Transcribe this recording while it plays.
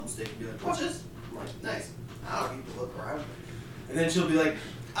stick and be like, "What's this?" I'm like, "Nice." I'll keep a look around. And then she'll be like,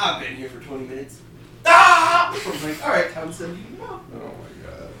 "I've been here for 20 minutes." Ah! I'm like, "All right, time to send you out." Oh my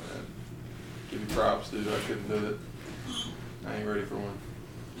god, man. Give me props, dude. I couldn't do it. I ain't ready for one.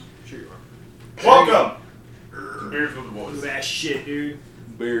 Sure you are. Welcome to Beers with the Look Boys. at that shit, dude.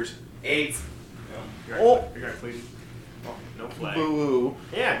 Beers. AIDS. You got, Oh. you got cleated. Oh, no flag. Boo.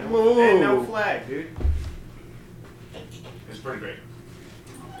 Yeah, Whoa. and no flag, dude. It's pretty great.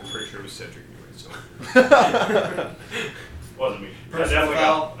 I'm pretty sure it was Cedric anyway, so. Wasn't me. I Personal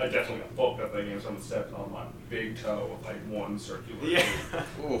foul. definitely got poked up that game. Someone stepped on my big toe with like one circular. Yeah.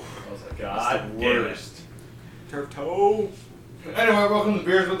 Oof. I was like, That's God the damn it. worst. Turf toe. Anyway, welcome to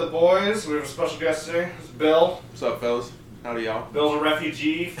Beers with the Boys. We have a special guest today. It's Bill. What's up, fellas? Howdy, y'all. Bill's a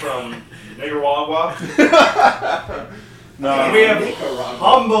refugee from Nicaragua. No. We have Nicaragua.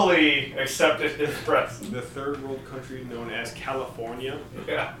 humbly accepted his presence. The third world country known as California.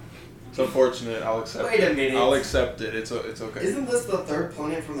 Yeah. It's unfortunate. I'll accept Wait it. a minute. I'll accept it. It's okay. Isn't this the third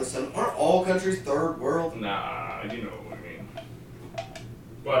planet from the sun? Aren't all countries third world? Nah, you know what I mean.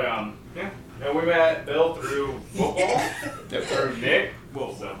 But, yeah. And we met Bill through football. Yep. Through Nick.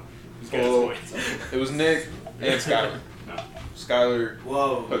 Whoa, So, He's got his Well, points. it was Nick and Skyler. no. Skyler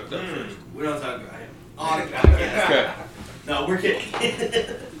Whoa. hooked up first. We don't talk about him. On the podcast. Okay. No, we're kidding.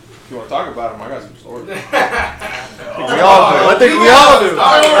 If you want to talk about him, I got some stories. We I think we all do.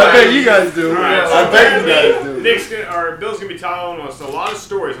 I bet you guys do. Alright, so I bet you guys do. Nick's gonna, or Bill's gonna be telling us a lot of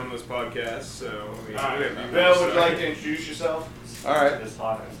stories on this podcast, so. I mean, Alright, Bill, would you like to introduce yourself? All right. It's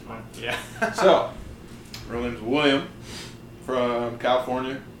hot. Yeah. So, real name's William, from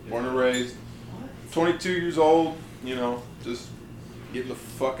California, born and raised. 22 years old, you know, just getting the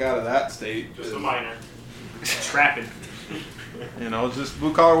fuck out of that state. Just a minor. Trapping. You know, just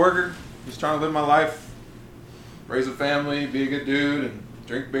blue collar worker, just trying to live my life, raise a family, be a good dude, and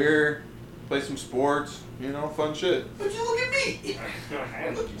drink beer, play some sports, you know, fun shit. But you look at me.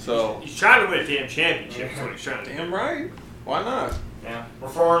 So, He's trying to win a damn championship. That's what he's trying to do. damn right. Why not? Yeah, we're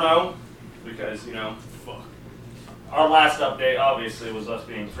 4-0 because, you know, Fuck. our last update obviously was us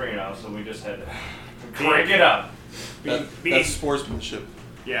being 3-0, so we just had to crank it up. That's sportsmanship.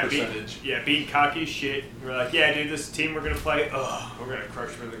 Yeah, percentage. being cocky as shit. We're like, yeah, dude, this team we're gonna play, we're gonna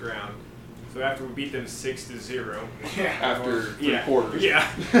crush them in the ground. So after we beat them 6-0, Yeah. After three quarters. yeah,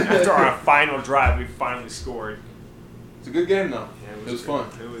 after our final drive, we finally scored. It's a good game, though. Yeah, It was fun.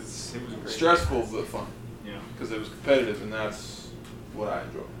 It was great. Stressful, but fun. Yeah. Because it was competitive, and that's what I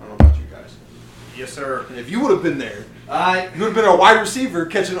enjoy. I don't know about you guys. Yes, sir. And if you would have been there, I. you would have been a wide receiver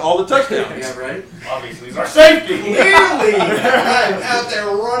catching all the touchdowns. Yeah, right? Obviously, he's our safety. Clearly! I'm out there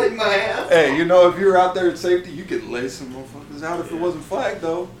running my ass. Hey, you know, if you were out there at safety, you could lay some motherfuckers out if it wasn't flagged,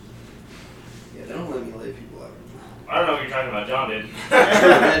 though. Yeah, they don't let me lay people out. I don't know what you're talking about. John did.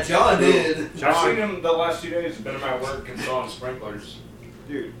 Yeah, John did. I've seen him the last 2 days. Been in my work installing sprinklers.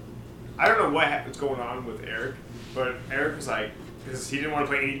 Dude, I don't know what's going on with Eric, but Eric was like, because he didn't want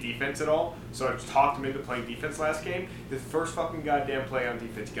to play any defense at all, so I just talked him into playing defense last game. The first fucking goddamn play on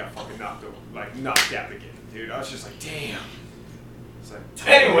defense, he got fucking knocked out again, dude. I was just like, damn. It's like,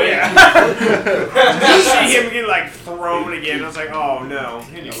 Anyway. You see him get like thrown again. I was like, oh no.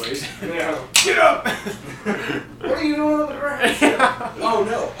 Anyways, Yeah. get up. What are you doing on the ground? Oh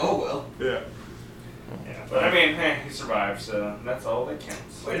no. Oh well. Yeah. Yeah, but I mean, hey, he survived, so that's all that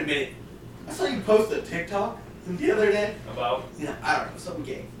counts. Wait a minute. I saw you post a TikTok the other day. About Yeah, I don't know, some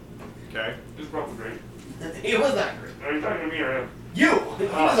game. Okay. it's probably great. It was not great. Are you talking to me or him? You! He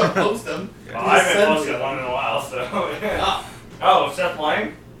doesn't post them. Oh, I haven't posted one in a while, so yeah. Ah, Oh, Seth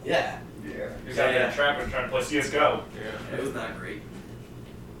playing? yeah. Yeah. He's out there trapping, trying to play CS:GO. Yeah. It was not great.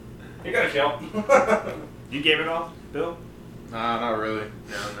 You got a kill. You gave it off, Bill? Nah, not really.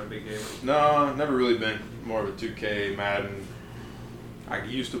 No big game. No, never really been more of a 2K, Madden. I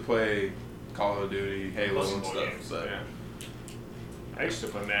used to play Call of Duty, Halo, and Multiple stuff. games, So. Yeah. I used to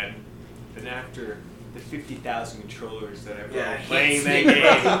play Madden. Then after the 50,000 controllers that I brought Yeah, playing that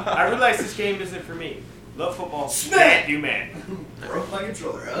yes. game, I realized this game isn't for me. Love football. Smack! Do Madden. Broke my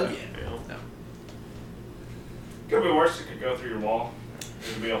controller again. You know? Could be worse. It could go through your wall.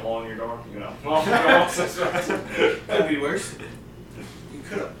 There could be a hole in your door. You know. Well, That'd be worse. You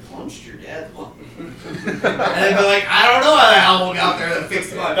could have punched your dad's wall. And they'd be like, I don't know how the hell we got there to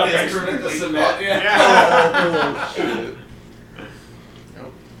fix my Duck fist. excrement, the cement. Yeah. Oh, shit.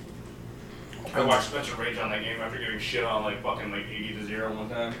 I watched Spencer rage on that game after getting shit on like fucking like 80-0 one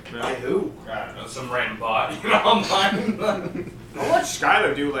time. By who? I don't know, some random bot, you know, online. I watched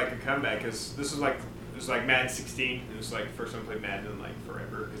Skylar do like a comeback because this was like Madden 16. It was like the first time I played Madden in like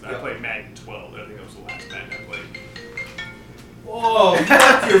forever because I Yeah. played Madden 12. I think that was the last Madden I played. Whoa, you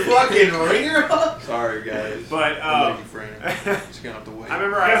left your fucking ringer up? Sorry, guys. But I'm making friends. Just gonna have to wait. I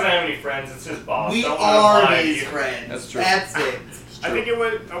remember He doesn't have any friends. It's his boss. We Don't are lie to his you. friends. That's true. That's it. I think it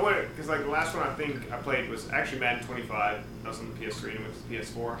would, because like the last one I think I played was actually Madden 25. I was on the PS3 and it was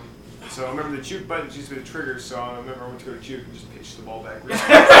the PS4. So I remember the juke buttons used to be the triggers, so I remember I went to go to juke and just pitched the ball backwards.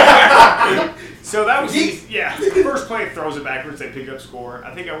 So that was easy. Yeah. First play it throws it backwards, they pick up score.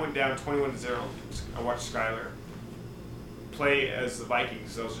 I think I went down 21-0. I watched Skyler play as the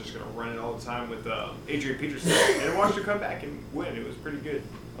Vikings, so I was just gonna run it all the time with Adrian Peterson. And I watched her come back and win. It was pretty good.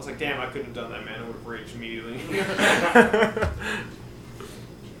 I was like, damn, I couldn't have done that, man. I would have raged immediately.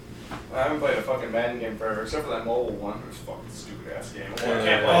 I haven't played a fucking Madden game forever, except for that mobile one. It was a fucking stupid ass game. I can't Yeah.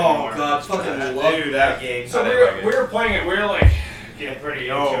 play it Oh anymore. god, fucking Dude, love that game. So I we didn't like it. were playing it. We were like getting pretty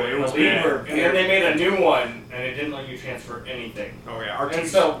into Oh, it. it was We bad. were, and then they made a new one, and it didn't let you transfer anything. Oh yeah, our And team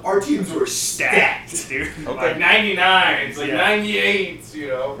so Our teams were stacked, dude. like 99s, like Yeah. 98s, you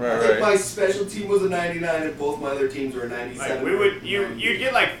know. I Right, think right. my special team was a 99 and both my other teams were a 97. Like we would, you'd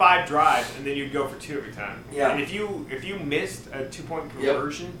get like 5 drives and then you'd go for 2 every time. Yeah. And if you missed a 2-point Yep.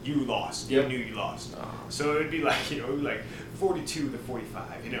 conversion, you lost. Yep. You knew you lost. Oh. So it'd be like like 42-45,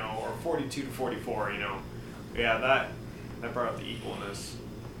 or 42-44, Yeah, that brought out the equalness.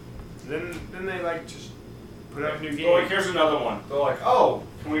 Then they like just put out a new game. So like, here's another one. They're like, oh,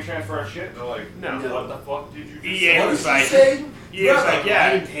 can we transfer our shit? They're like, No. what the fuck did you just Yeah, What it did was you like- say? Yeah, it's like, yeah,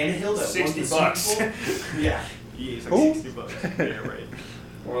 Ryan Tannehill that won the $60. Super Bowl? Yeah. Yeah, it's like Who? $60. Yeah, right.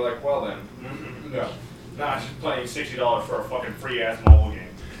 We're like, well then, no. Not just playing $60 for a fucking free ass mobile game.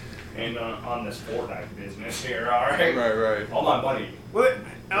 And on this Fortnite business here, alright? Right. All my money. Well,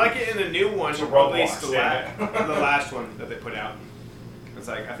 I like it in the new one, It's a or at least Roblox, the, damn it. the last one that they put out. It's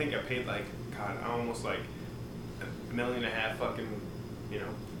like, I think I paid like, God, almost like $1.5 million fucking,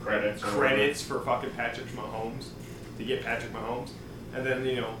 credits for fucking Patrick Mahomes, to get Patrick Mahomes. And then,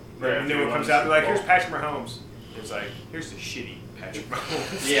 Right, the new one comes out, they're like, here's Patrick Mahomes. It's like, here's the shitty Patrick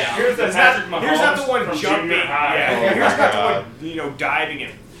Mahomes. Yeah. Here's the It's Patrick not, Mahomes here's not the one from jumping. junior high. Yeah, Oh here's my not God. the one, diving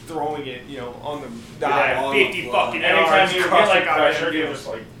and throwing it, on the Yeah, dive, on the 50 fly. fucking Anytime yards you get across like the goddamn pressure, you field. just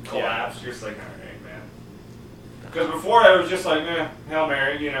like collapse. You're just like, alright, man. Because before it was just like, Hail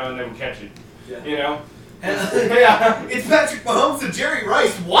Mary, and they would catch it. Yeah. Yeah. It's Patrick Mahomes and Jerry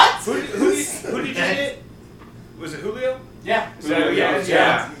Rice. What? Who did you get? Was it Julio? Yeah.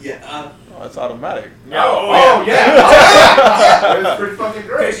 Yeah. Oh, that's automatic. Oh, yeah. It was pretty fucking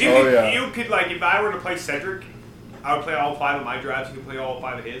great. Because you, Oh, could, yeah. you could, like, if I were to play Cedric, I would play all 5 of my drives. You can play all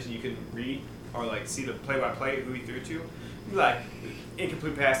 5 of his, and you can read or like see the play-by-play who he threw to. You'd be like,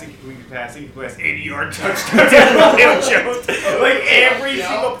 incomplete pass, 80-yard touchdown. Daniel Jones. Like every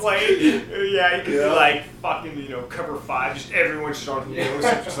single play. Yeah, you could be like fucking, cover 5. Just everyone's just on Julio.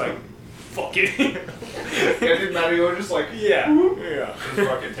 It's just like, fuck it. It didn't matter. You were just like, Yeah. just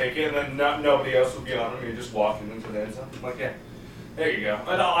fucking take it, and then nobody else would be on him. You're just walking into the end zone. Like, yeah. There you go.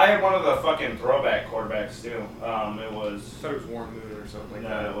 And I had one of the fucking throwback quarterbacks too. It was. I thought it was Warren Moon or something like No,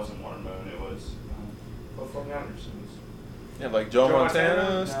 that. it wasn't Warren Moon. It was. Buffalo Anderson. Yeah, like Joe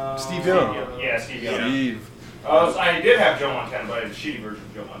Montana, No. Steve Young. Yeah, Steve Young. Steve. I did have Joe Montana, but I had a shitty version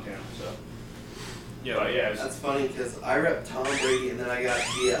of Joe Montana. So. Yeah, But yeah, it was, That's funny because I rep Tom Brady and then I got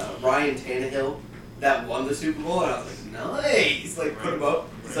the Ryan Tannehill that won the Super Bowl and I was like, nice. Like put him up.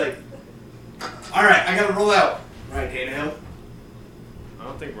 It's like, all right, I gotta roll out. Ryan Tannehill. I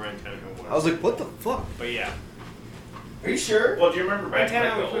don't think Ryan Tannehill won. I was like, what the fuck? But yeah. Are you sure? well, do you remember back in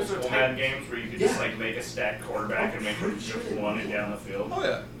Montana like, the was old with the school Madden Titans. games where you could just Yeah. like make a stacked quarterback and make him just run it down the field? Oh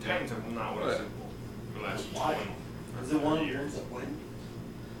yeah. Titans have not won a Super Bowl the last Why? 20. Is it one of the ones that win?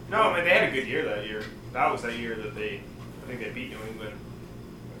 No, I mean, they had a good year that year. That was that year that I think they beat New England.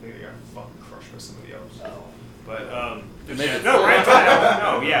 I think they got fucking crushed by somebody else. Oh. But, They made it. no, Ryan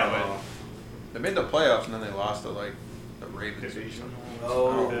Tannehill, no, yeah, They made the playoffs and then they lost to like the Ravens. or something.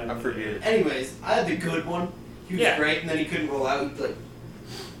 Oh. I forget. Anyways, I had the good one. He was Yeah. great, and then he couldn't roll out. He'd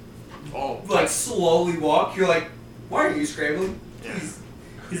but, like slowly walk. You're like, why are you scrambling? Yeah.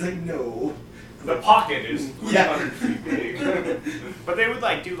 He's like, no. The pocket is Yeah. 300 feet big. but they would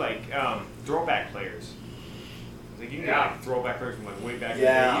like do like throwback players. Like you can get like throwback players from like way back.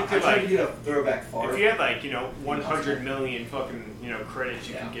 Yeah, in the day. You I could tried like to get a throwback far. if you had like 100 million fucking credits,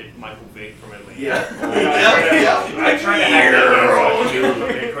 you Yeah. could get Michael Vick from Atlanta. Yeah. I tried to hack Yeah.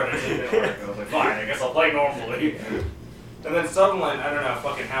 that game, credits didn't work. I was like, fine, I guess I'll play normally. And then Sutherland, I don't know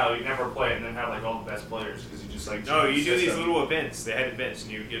fucking how, you never play it and then have like all the best players because you just like. No, you do these system. little events. They had events,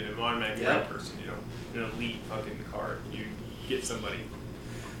 and you would get an automatic Yeah. red person. An elite fucking card. You get somebody.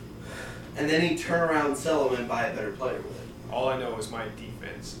 And then he'd turn around and sell him and buy a better player with it. All I know is my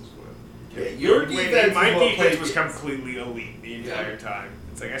defense is what. Yeah, your defense My is what defense played was games. completely elite the entire time.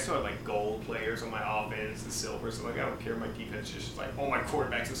 It's like I still had like gold players on my offense, the silver. So like I don't care. My defense is just like all my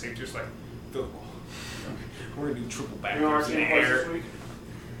quarterbacks and safeties just like throw the ball. We're gonna do triple back You know our in the team plays this air. week?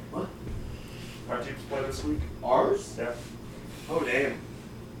 What? Our team's play this week? Ours? Yeah. Oh, damn.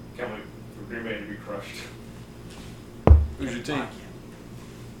 Can't wait for Green Bay to be crushed. Who's your team?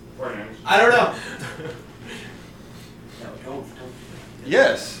 49ers. I don't know. No, don't.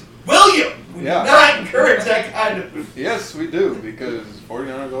 Yes. William! We Yeah. do not encourage that kind of. Yes, we do, because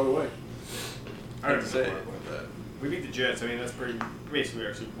 49ers all the way. I don't Hate to say know. it, but We beat the Jets. I mean, that's pretty basically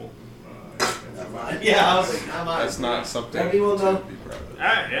our Super Bowl. Never mind. Yeah, I was like, I'm that's not something That'd be well to done. be proud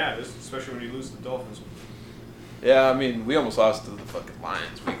of. Yeah, especially when you lose to the Dolphins. Yeah, I mean, we almost lost to the fucking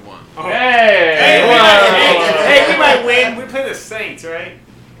Lions week 1. Oh. Hey! Hey, we might win. We play the Saints, right?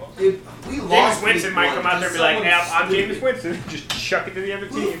 Dude, we Jameis lost. Winston week might one. come out there and be Someone like, "Yeah, I'm stupid. Jameis Winston." Just chuck it to the other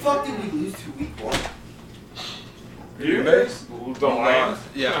Who the team. fuck did we lose to week 1? Green Bay? The Lions?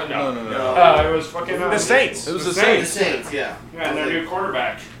 Yeah, No. no. It was fucking The Saints. It was the The Saints. Saints, yeah. Yeah, and their new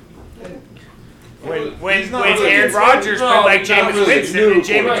quarterback. When He's not when really- Aaron Rodgers played like not Jameis really Winston, new and Jameis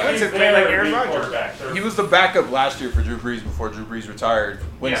quarterback. Winston played like Aaron Rodgers. He was the backup last year for Drew Brees before Drew Brees retired. Yeah,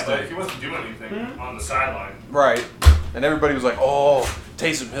 Winston. but he wasn't doing anything on the sideline. Right. And everybody was like, oh,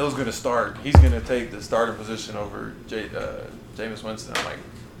 Taysom Hill's going to start. He's going to take the starting position over Jameis Winston. I'm like,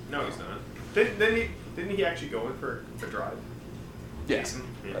 No, he's not. Didn't he actually go in for a drive? yeah. Taysom?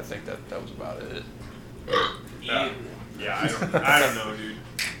 Yeah. I think that was about it. Yeah, I don't know, dude.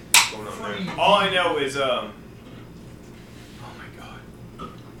 What's going on there? All I know is oh my god,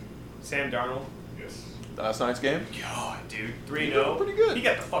 Sam Darnold. Yes. Last night's game? God, dude, He 3-0. did pretty good. He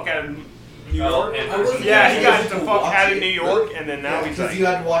got the fuck out of New York. and- I wasn't Yeah, he got able the to fuck watch out of it, New York, really. and then now he's because like, you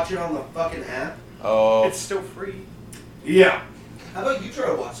had to watch it on the fucking app. Oh, it's still free. Yeah. How about you try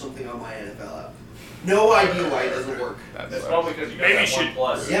to watch something on my NFL app? No idea why it doesn't work. that's It's right. probably because you got Maybe that you one should-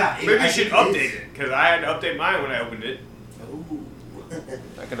 plus. Yeah. Maybe I you should think it update is. it, because I had to update mine when I opened it. Ooh.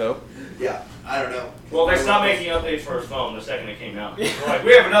 That could help. Yeah, I don't know. Well, they stopped making updates for his phone the second it came out. They're like,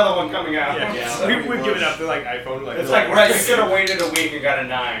 we have another one coming out. Yeah, so we've given up to like iPhone. Like, It's like, right, you could have waited a week and got a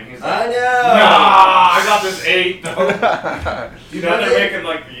 9. He's like, I know. nah, I got this 8 though. You Now know they're they- making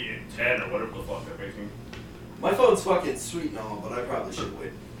like the 10 or whatever the fuck they're making. My phone's fucking sweet and all, but I probably should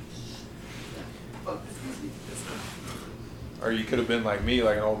wait. Fuck this easy. Or you could have been like me,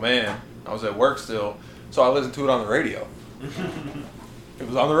 like an old man. I was at work still, so I listened to it on the radio. It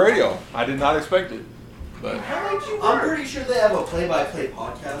was on the radio. I did not expect it. But I'm pretty sure they have a play-by-play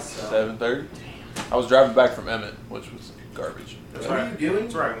podcast. So. 7:30. I was driving back from Emmett, which was garbage. That's What right. are you doing?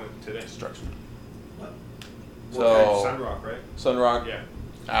 That's where I went today. Construction. What? So Sunrock, right? Sunrock, Yeah.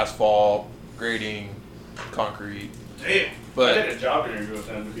 asphalt, grading, concrete. Damn. I But did a job interview with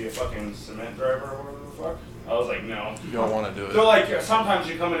them to be a fucking cement driver or whatever the fuck. I was like, no. you don't want to do They're it. like, sometimes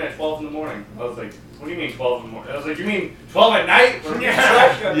you come in at 12 in the morning. I was like, what do you mean 12 in the morning? I was like, you mean 12 at night?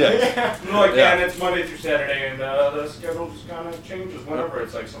 Yeah. Yes. And they're like, Yeah. yeah, and it's Monday through Saturday, and the schedule just kind of changes whenever.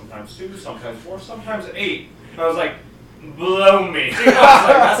 It's like sometimes 2, sometimes 4, sometimes 8. And I was like, blow me. I was like,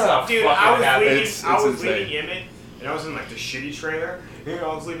 that's not Dude, fucking I was happening. It's leaving insane. Emmett, and I was in like the shitty trailer. And I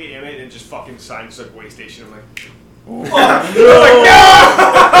was leaving Emmett and just fucking signed Subway Station. I'm like, it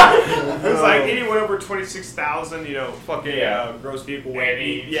was like anyone over 26,000, fucking Yeah. gross vehicle weight.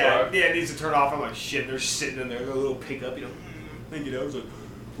 Any Yeah, truck. yeah, it needs to turn off. I'm like, shit, they're sitting in there, their little pickup, I was like,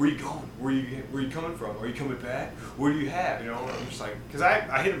 where you going? Where you coming from? Are you coming back? What do you have? I'm just like, because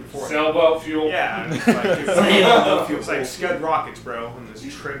I hit him before. Sailboat fuel. Yeah, and it's like, it's like Scud Rockets, bro, and this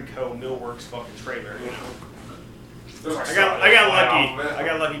Trimco Millworks fucking trailer, There's like I got lucky. off of it. I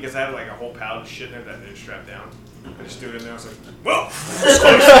got lucky because I had like a whole pallet of shit in there that didn't strap down. I just threw it in there. I was like, whoa!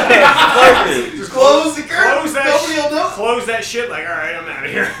 Just close the curtain. Close that Nobody shit. will know. Close that shit. Like, all right, I'm out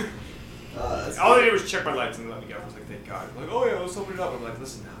of here. That's All they good. did was check my lights and let me go. I was like, thank God. I'm like, oh yeah, let's open it up. I'm like,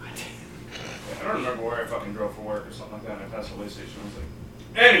 listen, no, I don't remember where I fucking drove for work or something like that. And I passed the way station. I was like,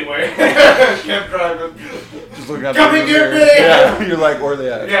 anyway, kept driving. Just looking at Come the and get mirror. me! Yeah, you're like, where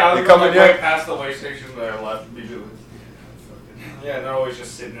they at? Yeah, I They was coming like yet? right past the way station that I left immediately. Yeah, and they're always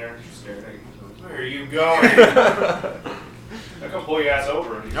just sitting there, just staring at you. Where are you going? I come pull your ass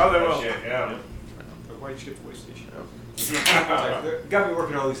over. And Oh, they that will. Shit. Yeah. Like, why'd you skip the way station? Got me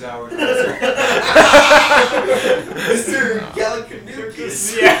working all these hours. Mr.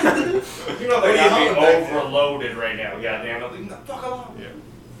 Gallicanukis. Yeah. You know they What are you got me hauling back there? overloaded right now. Yeah, damn it. Leave the fuck alone.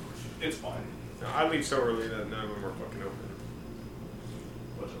 Yeah. It's fine. No, I leave so early that none of them are fucking open.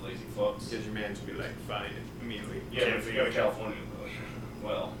 Bunch of lazy fucks. Because your man should be like, fine, immediately. Yeah, but if you go to California,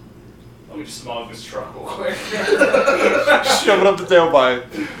 well, Let me just smog this truck real quick. Shove it up the tailpipe.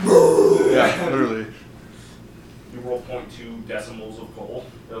 Yeah, literally. You roll 0.2 decimals of coal.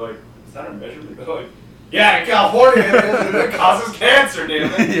 They're like, is that a measurement? They're like, yeah, in California, it causes cancer,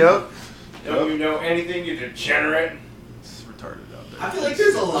 damn it. Yep. Don't you know anything, you degenerate? It's retarded out there. I feel like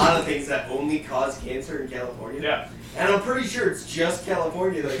there's a lot of things that only cause cancer in California. Yeah. And I'm pretty sure it's just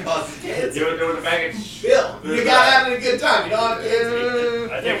California that causes cancer. You do it in a bag of Bill, you got having a good time. You don't have cancer.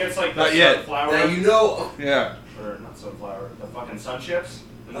 I think it's like the Not yet. sunflower. Now you know. Yeah. Or not sunflower, the fucking sun chips.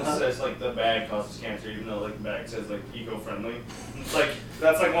 And this says like the bag causes cancer, even though like the bag says like eco-friendly. It's like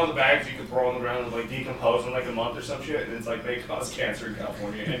that's like one of the bags you could throw on the ground and like decompose in like a month or some shit, and it's like they cause cancer in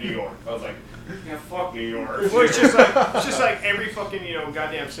California and New York. I was like, yeah, fuck New York. Well, it's just like every fucking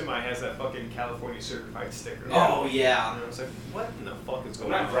goddamn semi has that fucking California certified sticker. Oh yeah. And I was like, what in the fuck is I'm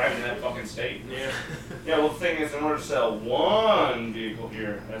going not on? driving that fucking state. Yeah. Yeah, well the thing is, in order to sell one vehicle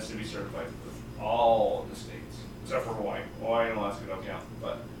here, it has to be certified with all of the states. Except for Hawaii. Hawaii and Alaska don't count,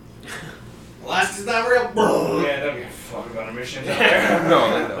 but Alaska's not real. yeah, they don't give a fuck about emissions out there.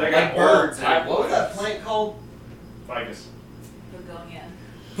 No, they don't. They Like got birds. birds. What was that plant called? Ficus. Begonia.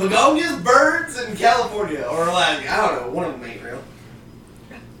 Begonias, birds in California or Alaska. I don't know. One of them ain't real.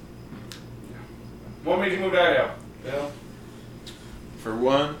 What made you move to Idaho? Yeah. For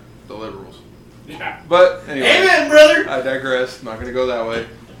one, the liberals. Yeah. But anyway, Amen, brother. I digress. Not gonna go that way.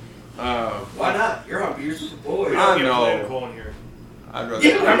 Why not? You're on beers with the boys. We I don't get know. political in here. I'd rather.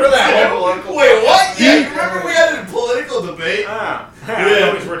 Yeah, Remember that whole political- Wait, what? Yeah, you remember we had a political debate? Ah. Yeah.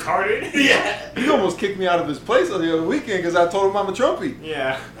 It was retarded. Yeah. He almost kicked me out of his place the other weekend because I told him I'm a Trumpy.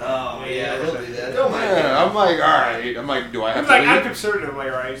 Yeah. Oh yeah, he'll do that. Don't mind Yeah, him. I'm like, all right. I'm like, do I have He's like, to I'm leave? conservative. I'm like,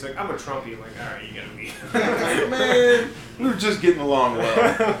 all right. He's like, I'm a Trumpy. I'm like, all right, you gotta be. Man, we were just getting along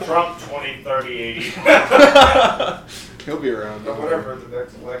well. Trump 20, 30, 80. He'll be around. Or whatever the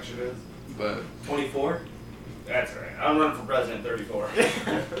next election is. But 24. That's right. I'm running for president 34.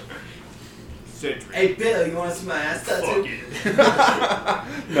 Century. Hey Bill, you want to see my ass Fuck tattoo? it.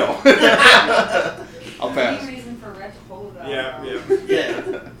 no. I'll pass. Any reason for Red to hold that? Yeah, yeah.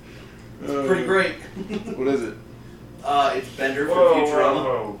 Yeah, pretty great. What is it? It's Bender Whoa, from whoa, Futurama.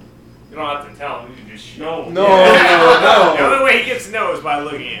 whoa. You don't have to tell him. You can just show him. No, The only way he gets to know is by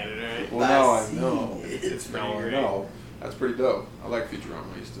looking at it, right? Well, now I see. know. It's Now I great. know. That's pretty dope. I like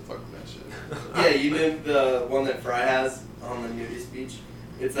Futurama. I used to fuck with that shit. Yeah, you know the one that Fry has on the nudist beach?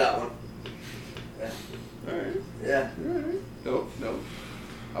 It's that one. Yeah. Alright. Yeah. Alright. Nope, nope.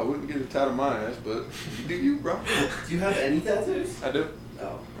 I wouldn't get a tat on my ass, but you do you, bro. Do you have any tattoos? I do.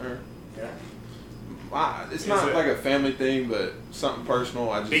 Oh, Alright. yeah. It's Is not it- like a family thing, but something personal.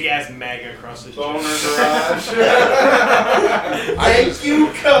 I just Big ass MAGA across the Boner chest. garage. Thank you,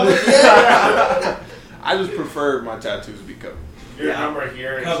 coming in. I just prefer my tattoos to be covered. Your Yeah. number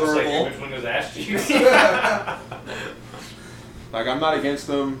here is just like Coverable. in between his ass cheeks. Like I'm not against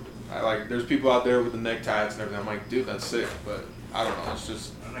them. I like there's people out there with the neck tats and everything. I'm like, dude, that's sick, but I don't know. It's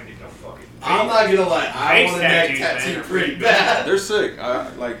just I'm not getting no fucking. I'm not gonna lie, I Face want a neck tattoos, tattoo man. pretty bad. they're sick. I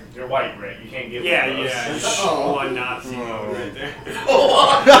like. You're white, Rick. You can't get Yeah, one of those. yeah. Oh. One Nazi mode right there.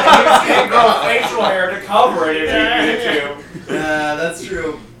 Oh, You can't grow facial hair to cover it if you need to. yeah, that's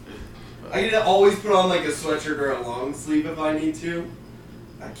true. I can always put on like a sweatshirt or a long sleeve if I need to.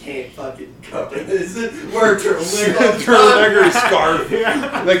 I can't fucking cover this. Wear a turtleneck all the time. Turtleneck or a scarf.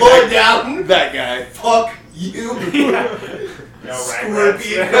 Like Pull it that, down. that guy. Fuck you. No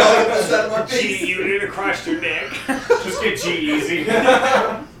Scorpion ragrats. crawling out of my G face. unit across your neck. Just get G-Eazy.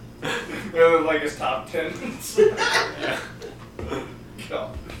 Like his top 10.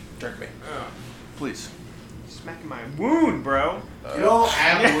 Go. Drink me, Oh, please. smacking my wound, bro. You don't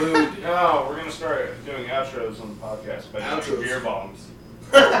have a wound. No, we're gonna start doing outros on the podcast by doing Outros. beer bombs.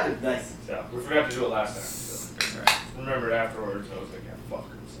 Nice. So we forgot to do it last time. So remembered afterwards. I was like, yeah, fuck.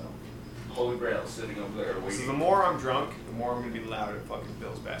 So Holy Grail is sitting over there So the waiting. more I'm drunk, the more I'm gonna be loud at fucking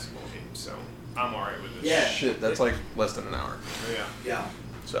Bill's basketball game. So I'm alright with this. Yeah. Shit, that's like less than an hour. Yeah. Yeah.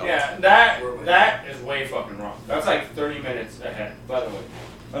 So Yeah, that is way fucking wrong. That's like 30 minutes ahead. By the way,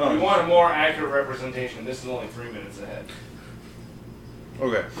 I if don't you know. want a more accurate representation, this is only 3 minutes ahead.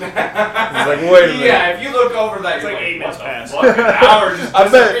 Okay. It's like, wait a minute. Yeah, if you look over that, It's you're like 8 minutes what the past. fuck? An hour just I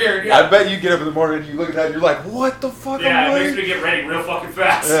disappeared. bet. I bet you get up in the morning and you look at that and you're like, what the fuck? Yeah, am it I makes me get ready real fucking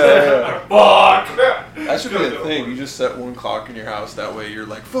fast. Yeah. Fuck. That should be a thing. You just set one clock in your house. That way you're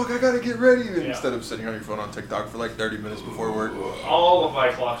like, fuck, I gotta get ready. And Yeah. instead of sitting on your phone on TikTok for like 30 minutes before work. All of my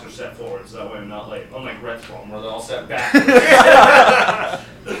clocks are set forward, so that way I'm not late. Unlike Red's phone, where they're all set backwards.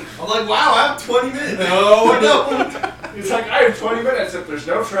 I'm like, wow, I have 20 minutes. No, I don't. He's like, I have 20 minutes if there's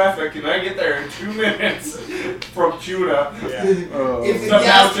no traffic, and I get there in 2 minutes from Cuda. Yeah. If the Some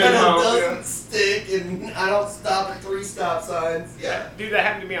gas mountain pedal home, doesn't stick and I don't stop at 3 stop signs, yeah. Dude, that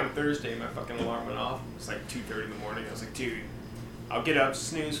happened to me on Thursday. My fucking alarm went off. It's like 2:30 in the morning. I was like, dude, I'll get up,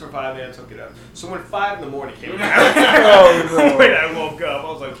 snooze for 5 minutes, I'll get up. So when 5 in the morning came around, when I woke up,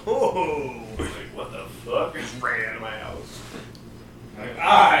 I was like, whoa. Like, what the fuck? Just ran out of my house. Like,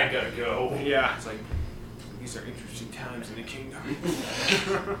 I gotta go. Yeah, it's like, these are interesting times in the kingdom.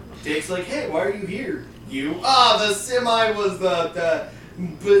 Dave's like, hey, why are you here? You? The semi was the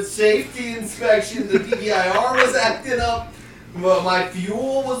safety inspection, the DVIR was acting up, well, my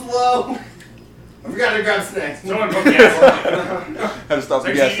fuel was low. I forgot to grab snacks. Someone booked gas. Had to stop It's the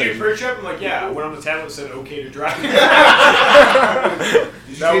like, gas did you get a station. pre-trip? I'm like, yeah. I went on the tablet, said okay to drive. Did you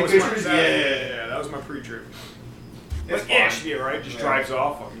That take was pictures? my, yeah, that was my pre-trip. It's Like, yeah, fine. it should be alright. Just Yeah. drives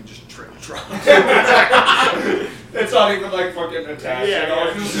off, fucking just truck. It's not even like fucking attached. Yeah, at all.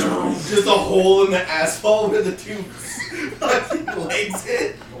 yeah. Just a hole in the asphalt where the two fucking legs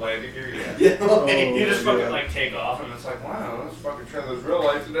hit. Landing gear, yeah. Yeah, Oh. like, You just yeah. fucking like take off, and it's like, wow, this fucking trailer's real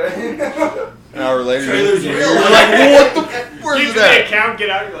life today. An hour later, trailer's you're real. like, what the? Where's Get to the that? account, get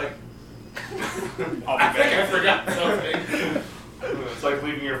out, you're like, I'll be I think I back. forgot something. It's like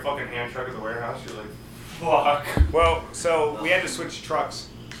leaving your fucking hand truck at the warehouse. You're like, fuck. Well, so we had to switch trucks.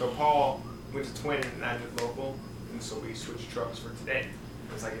 So Paul went to Twin and I did local, and so we switched trucks for today.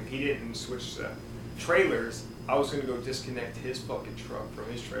 It's like if he didn't switch the trailers, I was gonna go disconnect his fucking truck from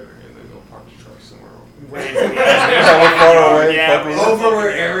his trailer and then go park the truck somewhere randomly. How far away? Yeah, Fuck me. Over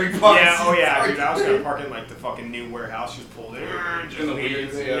where Eric parks. Yeah, oh yeah, his dude, I was fucking- gonna park in like the fucking new warehouse, just pulled in, just In the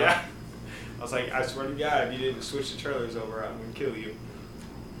leaves. weeds, yeah. I was like, I swear to God, if you didn't switch the trailers over, I'm gonna kill you.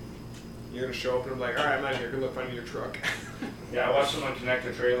 You're gonna show up and I'm like, alright, I'm out here, good luck finding your truck. Yeah, I watched someone connect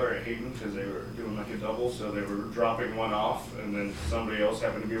a trailer at Hayden because they were doing like a double, so they were dropping one off, and then somebody else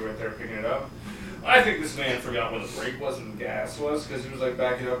happened to be right there picking it up. I think this man forgot where the brake was and the gas was because he was like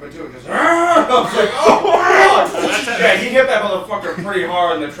backing up into it, just. I was like, oh god! Yeah, he hit that motherfucker pretty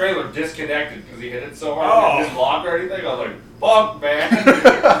hard, and the trailer disconnected because he hit it so hard. It didn't lock or anything. I was like, fuck, man.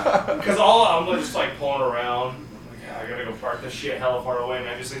 Because I'm just like pulling around. I'm like, yeah, I gotta go park this shit hella far away, and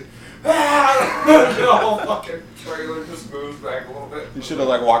I just like. The whole fucking trailer just moves back a little bit. You should have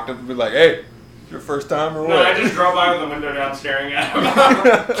like walked up and be like, "Hey, your first time or what?" No, I just drove by with the window down, staring at him.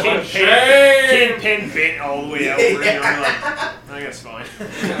 Kingpin bent all the way out. I'm like, I think that's fine.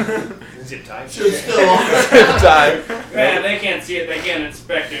 Zip tie. Should still on. Time. Man, they can't see it, they can't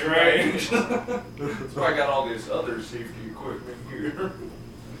inspect it, right? So I got all this other safety equipment here.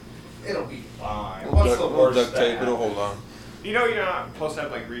 It'll be fine. We'll What's duct, the we'll worst duct that tape. It'll happens? hold on. You know you're not supposed to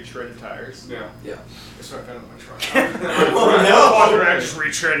have like retreaded tires. Yeah. Yeah. That's what I found in my truck. Oh, no. I just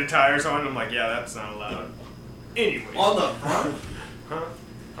retreaded tires on. I'm like, yeah, that's not allowed. Anyways. On the front? Huh?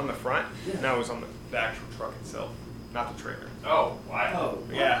 On the front? Yeah. No, it was on the actual truck itself, not the trailer. Oh, wow. Oh.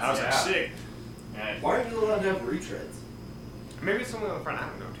 Yeah, I was like, Yeah. sick. Why aren't you allowed to have retreads? Maybe it's only on the front. I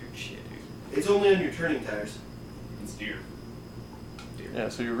don't know, dude. Shit, dude. It's only on your turning tires. It's deer. Yeah,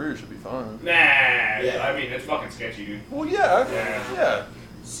 so your rear should be fine. Nah, Yeah. I mean, it's fucking sketchy, dude. Well, yeah, Yeah. yeah.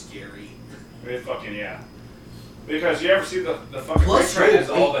 Scary. It fucking, yeah. Because you ever see the fucking Plus, retread is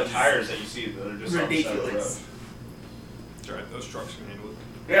no all the weight. tires that you see that are just on the side of the road. Ridiculous. That's right. Those trucks can handle it.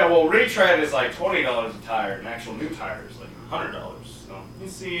 Yeah, well, retread is like $20 a tire, and actual new tire is like $100. So you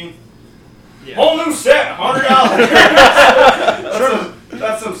see, Yeah. whole new set, $100.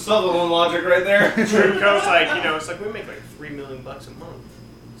 That's some Sutherland logic right there. True coast, like, you know, it's like we make like $3 million a month.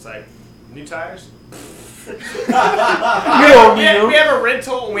 It's like new tires. You don't We need have, them. we have a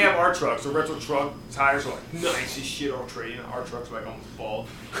rental and we have our trucks. The rental truck tires are like nice as shit on trade. Our trucks are like almost bald.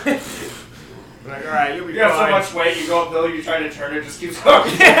 We're like, all right, you'll be You have so fine. much weight, you go uphill, you try to turn it, just keeps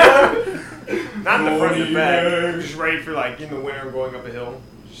going. Not in the front of the back. Just ready for like in the winter going up a hill.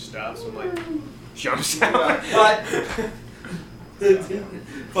 Just stops and like jumps out. What?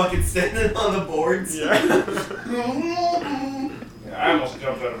 Fucking standing on the boards. Yeah. Yeah, I almost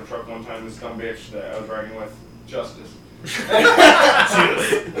jumped out of a truck one time, this dumb bitch that I was riding with, Justice. If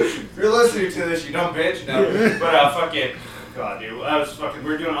you're listening to this, you dumb bitch. No. But fucking, God, dude, I was fucking, we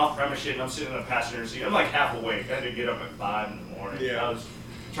were doing off-premise shit, and I'm sitting in the passenger seat. I'm like half awake. I had to get up at 5 in the morning. Yeah. I was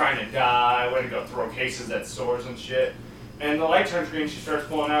trying to die. I went to go throw cases at stores and shit. And the light turns green, she starts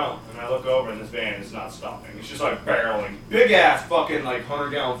pulling out, and I look over, and this van is not stopping. It's just like barreling. Big ass fucking like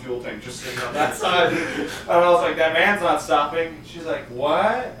 100-gallon fuel tank just sitting on that side. And I was like, that van's not stopping. She's like,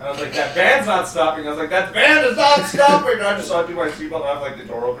 what? And I was like, that van's not stopping. I was like, that van is not stopping. And I just saw I do my seatbelt, I have like the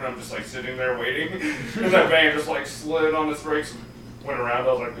door open, I'm just like sitting there waiting. And that van just like slid on its brakes. went around.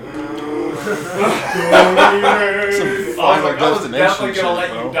 I was like, Some Final I was Destination definitely shit, gonna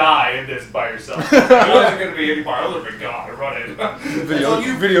let bro. you die in this by yourself. It wasn't gonna be any part. I would have been gone, running.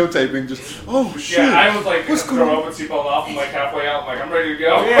 Videotaping, just shit. Yeah, I was like, What's throw going on? open seatbelt off. I'm like halfway out. I'm like, I'm ready to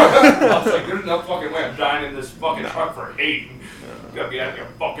go. I was like, there's no fucking way I'm dying in this fucking truck for hating. You gotta be out of your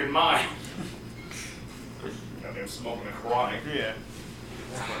fucking mind. Goddamn smoking and crying. Yeah.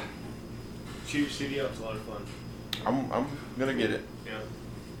 Shoot your CD up. It's a lot of fun. I'm gonna get it. Yeah.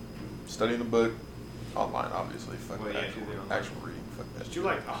 Studying the book online, obviously. Fuck Well, yeah, actual, do the online. actual reading. Fuck that. Just do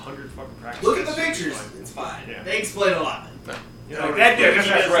like 100 fucking practice. Look at the tests. pictures. Like, It's fine. Yeah. They explain a lot. You know, like that dude, just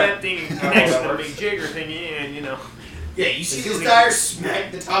he does has red. that thing How next that to the works. big jigger thingy, and you know. Yeah, you see It's this really- tire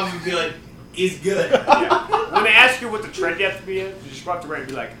smack the top of it and be like, is good. Yeah. When they ask you what the trend you have to be in, you just go up to Ray and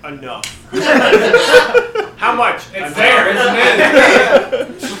be like, enough. How much? It's there, isn't it?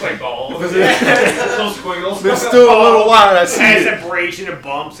 It's just like balls. Those squiggles. There's still a little line. I It see has it. abrasion and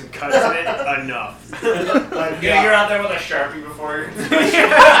bumps and cuts in it. Enough. You're out there with a Sharpie before you make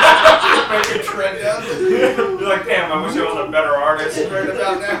a trend down. You're like, damn, I wish I was a better artist right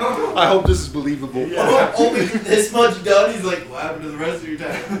about now. I hope this is believable. Only this much done. He's like, what happened to the rest of your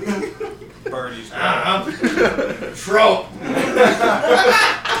time? Birdies. Trope.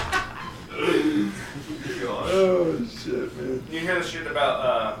 Oh shit, man. You hear the shit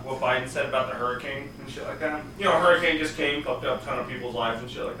about what Biden said about the hurricane and shit like that? You know, a hurricane just came, fucked up a ton of people's lives and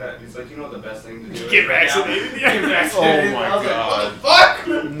shit like that. He's like, you know what the best thing to do is Get right now? vaccinated. Get vaccinated. Oh my I was God. like, what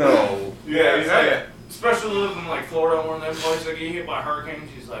the fuck? No. Yeah, he's like, especially living in like Florida, one of them places that get hit by hurricanes.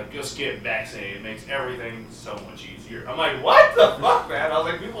 He's like, just get vaccinated. It makes everything so much easier. I'm like, what the fuck, man? I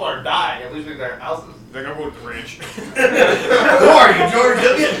was like, people are dying at losing their houses. Like, I'm going to the ranch. Who are you, George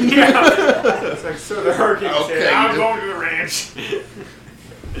W? Yeah. It's like, so the hurricane Okay, said, I'm you- going to the ranch.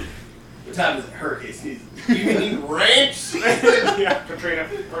 What time is it? Hurricane season. You need ranch season? Yeah. Katrina,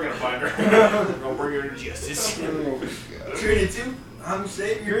 we're gonna find her. We're going to bring her to justice. Trina too. I'm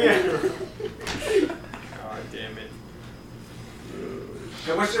savior. Yeah. God damn it.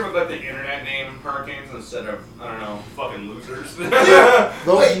 I wish they would let the internet name hurricanes instead of, I don't know, fucking losers. Those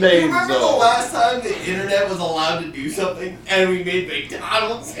Wait, you names, remember the though. last time the internet was allowed to do something and we made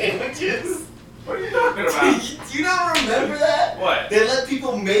McDonald's sandwiches? What are you talking about? Do you not remember that? What? They let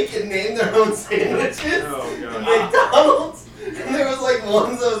people make and name their own sandwiches Oh, at God. McDonald's. And there was like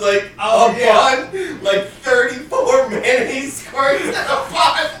ones that was like Oh, a yeah. bun, like 34 mayonnaise squirts and a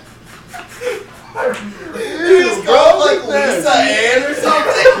bun. It was called like Lisa Ann or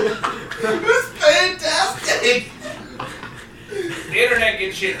something. It was fantastic. The internet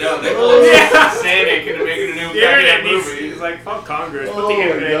gets shit done. They pull Yeah. Sanic into making a new The internet goddamn needs, movie. it's like, fuck Congress. Put Oh the my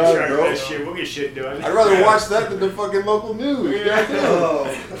internet in God, charge of bro. that shit. We'll get shit done. I'd rather watch that than the fucking local news. Yeah. Oh.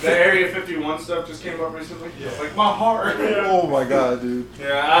 The Area 51 stuff just came up recently. It's like, my heart. Oh my god, dude.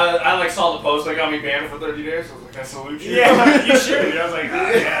 Yeah, I like saw the post that got me banned for 30 days. I was like, I salute you. Yeah, you should. I was like,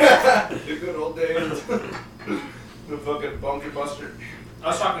 oh, yeah. The good old days. The fucking bunker buster. I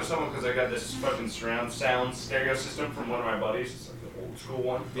was talking to someone because I got this fucking surround sound stereo system from one of my buddies. It's like the old school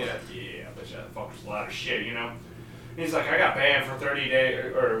one. Yeah, but that fucker's a lot of shit, you know? And he's like, I got banned for 30 days,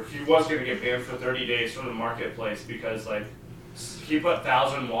 or he was going to get banned for 30 days from the marketplace because, like, he put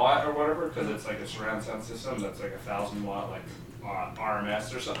 1,000 watt or whatever, because it's like a surround sound system that's like 1,000 watt, like,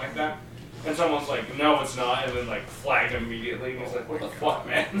 RMS or something like that. And someone's like, no, it's not, and then like flagged him immediately. And he's like, what the fuck,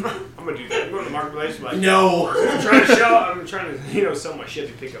 man? I'm gonna do that. I'm going to the marketplace. I'm like, No. I'm trying to, sell my shit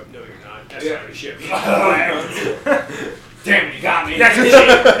to pick up. No, you're not. That's Yeah. not a shit. Damn it, you got me. That's a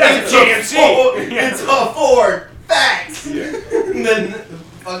GMC. It's a Ford. Facts. And then the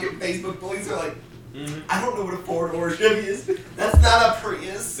fucking Facebook police are like, I don't know what a Ford or a Chevy is. That's not a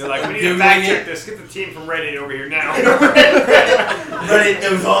Prius. They're like, we need Googling to fact it. check this. Get the team from Reddit over here now. Reddit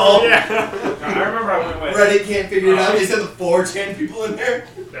knows all. Yeah. I remember I went with Reddit can't figure it out. They said the 4chan people in there.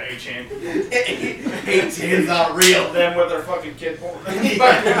 the 8chan. 8chan's not real. Them with their fucking kid porn. He's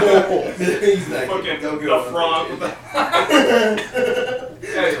like, Fucking don't the go on frog with 4chan. the...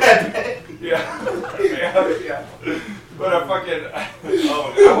 Anyway. Yeah. But I fucking...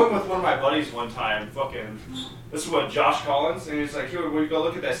 I went with one of my buddies one time, fucking... This is what, Josh Collins? And he's like, here, will you go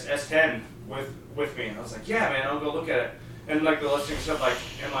look at this S10 with me? And I was like, yeah, man, I'll go look at it. And like the listing stuff, like,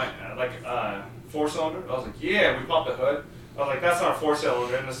 am I, 4-cylinder? I was like, yeah, we popped the hood. I was like, that's not a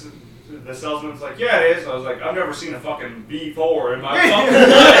 4-cylinder. And the salesman's like, yeah, it is. I was like, I've never seen a fucking V4 in my fucking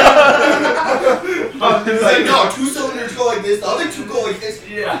life. He's like, no, 2 cylinders go like this, the other 2 go like this.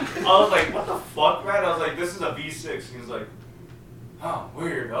 Yeah. I was like, what the fuck, man? I was like, this is a V6. And he's like, oh,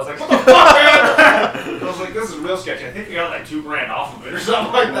 weird. I was like, what the fuck, man? I was like, this is real sketchy. I think you got like $2,000 off of it or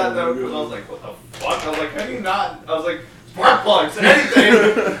something like that, though. Because I was like, what the fuck? I was like, how do you not? I was like, spark plugs, anything.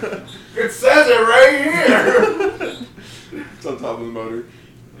 It says it right here. It's on top of the motor.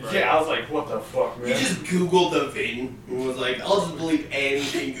 Yeah, I was like, what the fuck, man? He just Googled the VIN and was like, I'll just believe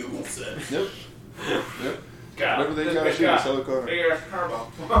anything Google said. Yep. Yep. God, Whatever they this gotta bitch do to got sell a car. big ass turbo.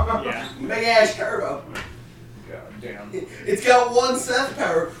 Yeah. Big ass turbo. God damn. It's got 1 Seth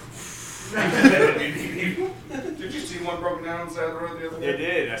power. Did you see one broken down on the side of the road the other They day?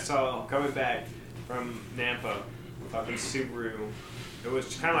 did. I saw coming back from Nampa, fucking Subaru. It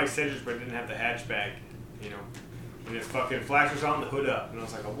was kind of like Citrus, but it didn't have the hatchback, you know. And its fucking flash was on, the hood up, and I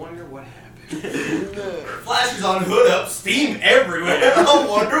was like, I wonder what happened. Flashers on, hood up, steam everywhere. I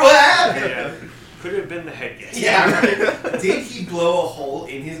wonder what happened. Yeah. Could have been the head gasket. Yeah, right. Did he blow a hole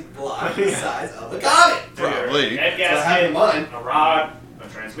in his block the size of a comet? Probably. Head That's what happened gasket, to mine. a rod, a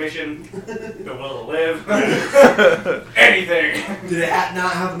transmission, the will to live, anything. Did it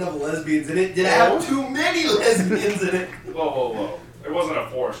not have enough lesbians in it? Did it have too many lesbians in it? Whoa. It wasn't a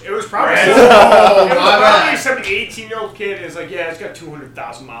force. It was probably, Right. it Oh, was my probably bad. some 18-year-old kid is like, yeah, it's got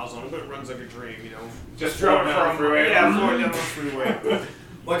 200,000 miles on it, but it runs like a dream, you know. Just Drove floating down the freeway. Yeah, floating down the freeway.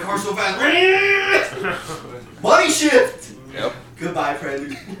 My car's so fast. Money shift. Yep. Goodbye,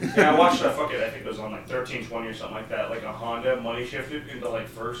 Prelude. Yeah, I watched that fucking, I think it was on like 1320 or something like that, like a Honda money shifted into like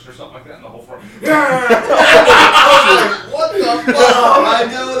first or something like that, and the whole front. What the fuck? I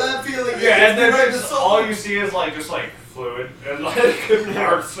know that feeling. Yeah, and then Right in it's, the all soul. you see is like just like fluid and like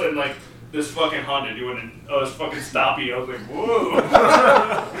parts and like this fucking Honda doing this fucking stoppy. I was like,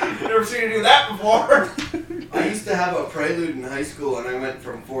 whoa, never seen it do that before. I used to have a Prelude in high school, and I went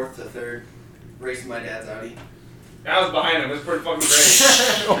from 4th to 3rd, racing my dad's Audi. I was behind him. It was pretty fucking great.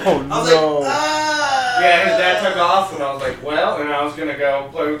 Oh I was no. like, ah! Yeah, his dad took off, and I was like, well, and I was gonna go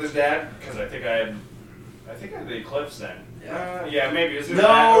play with his dad because I think I had the Eclipse then. Yeah, maybe it's either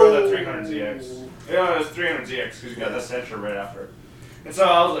that or the 300ZX. Yeah, it was 300ZX because you got the Sentra right after it. And so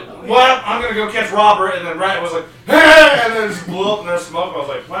I was like, well, I'm gonna go catch Robert, and then Rhett was like, hey! And then it just blew up and there's smoke. I was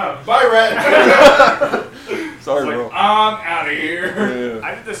like, wow, bye, Rhett. Sorry, like, bro. I'm out of here. Yeah.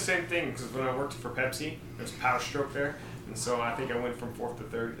 I did the same thing because when I worked for Pepsi, there was a power stroke there, and so I think I went from 4th to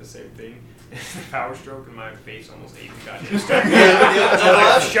 3rd, the same thing. Power stroke, and my face almost ate the goddamn stroke. So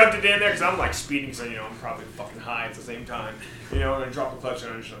I like shoved it in there because I'm like speeding, so you know I'm probably fucking high at the same time, you know. And I dropped the clutch,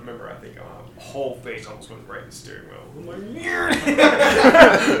 and I just remember I think my whole face almost went right in the steering wheel. I'm like,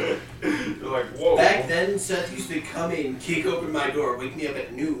 You're like, whoa. Back then, Seth used to come in, kick open my door, wake me up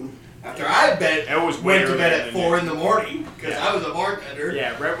at noon. After I went to bed at 4 in the morning, because I was a bartender.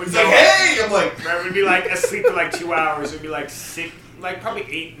 yeah, Brett would He's go. like, hey! I'm like, Brett would be like asleep for like 2 hours. It'd be like 6, like probably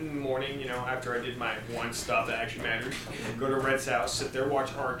 8 in the morning, you know, after I did my one stuff that actually matters. Go to Red's house, sit there,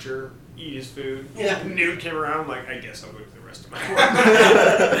 watch Archer, eat his food. Yeah. Noon came around, I'm like, I guess I'll go to the rest of my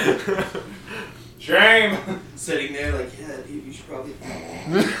work. Shame. sitting there like, yeah, dude, you should probably...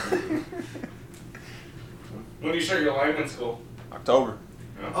 When do you start your lineman school? October.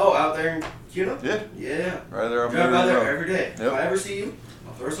 Oh, out there in Cuba? Yeah. Yeah. Right there on Drive Blue out Ridge there Road. every day. If Yep. I ever see you,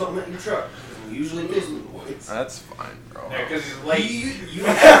 I'll throw something at your truck. 'Cause I'm usually missing the points. That's fine, bro. Yeah, because Like, you ever see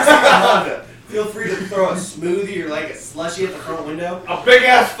a Honda, feel free to throw a smoothie or like a slushie at the front window. a big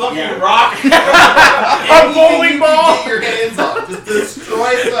ass fucking Yeah. rock. Anything bowling you ball? Can get your hands on. Just destroy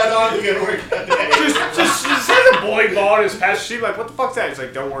it so I don't have to go to work that day. just has a bowling ball in his passenger seat, like, what the fuck's that? He's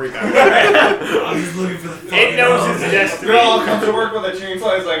like, don't worry about it. I'm just looking for the fucking It knows its Honda. destiny. Girl comes to work with a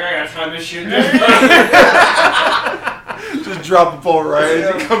chainsaw. He's like, I got time this shit. Just drop a pole right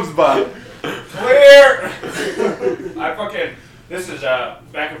as it comes by. Clear. I fucking. This is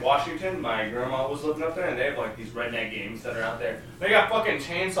back in Washington. My grandma was living up there, and they have like these redneck games that are out there. They got fucking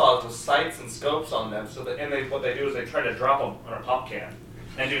chainsaws with sights and scopes on them. So what they do is they try to drop them on a pop can.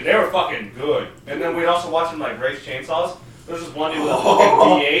 And dude, they were fucking good. And then we'd also watch them like race chainsaws. There's this one dude with a fucking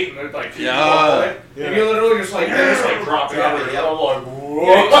V8, and they're like, Yeah. and you literally just like they're just like dropping Drop it. it, And yep. I'm like,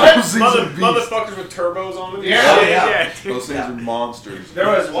 Yeah, what? Those things are beasts. motherfuckers with turbos on them. Yeah, yeah. Those things are monsters. There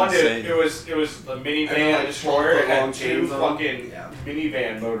was one dude. Insane. It was the And minivan then, like, destroyer. It long had two chains on 'em. fucking Yeah.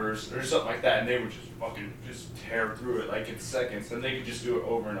 minivan motors or something like that, and they would just fucking just tear through it like in seconds, and they could just do it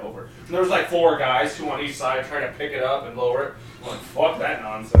over and over. And there was like 4 guys, 2 on each side, trying to pick it up and lower it. I'm like, fuck that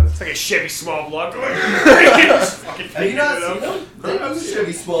nonsense. It's like a Chevy small block. Just fucking Have you not picking it seen up. them? They use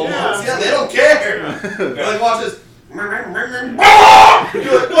Chevy small Yeah. ones. Yeah, they don't care. They're like, watch this. You're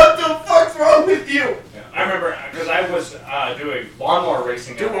like, what the fuck's wrong with you? Yeah. I remember because I was doing lawnmower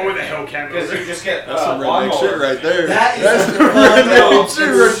racing. Do one with a Hellcat Because you just get That's some redneck lawnmowers. shit right there. That is That's some some fun, though. redneck shit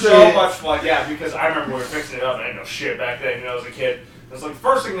It right was so there. much fun, yeah, because I remember we were fixing it up and I didn't know shit back then, you know, as a kid. It's like the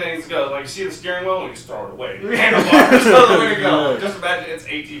first thing that needs to go, like you see the steering wheel and you just throw it away. Handlebars, throw the way to go. Just imagine it's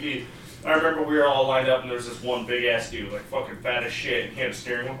ATV. I remember we were all lined up and there was this one big ass dude, like fucking fat as shit, and he had a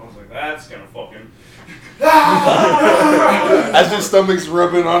steering wheel. I was like, that's gonna fucking. As his stomach's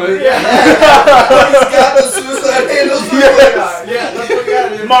rubbing on it. He's got the suicide handles. Yes. Yeah, that's what we got.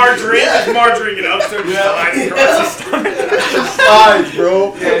 Dude. Margarine, just margarine it up so it slides across his stomach. Slides,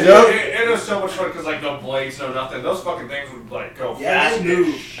 bro. Yeah, dude, Yep. it was so much fun because like no blades, no nothing. Those fucking things would like go Yeah, fast. they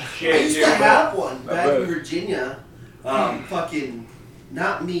move. as I shit, used dude. to have one I back bet. in Virginia. Fucking,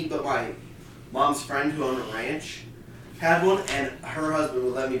 not me, but my mom's friend who owned a ranch had one, and her husband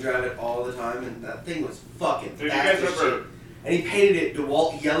would let me drive it all the time, and that thing was fucking Dude, you fast guys as shit. remember? And he painted it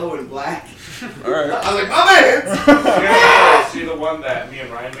DeWalt yellow and black. All right. I was like, my man! You guys see the one that me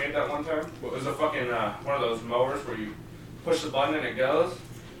and Ryan made that one time? It was a fucking one of those mowers where you push the button and it goes.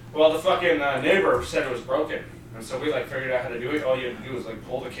 Well, the fucking neighbor said it was broken, and so we like figured out how to do it. All you had to do was like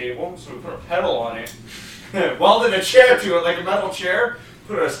pull the cable, so we put a pedal on it, welded a chair to it like a metal chair,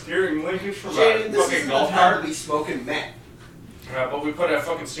 put a steering linkage from a Jaden, this fucking isn't golf the time cart. to be smoking meth. But we put a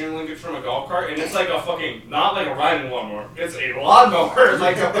fucking steering linkage from a golf cart, and it's like a fucking, not like a riding lawnmower, it's a lawnmower,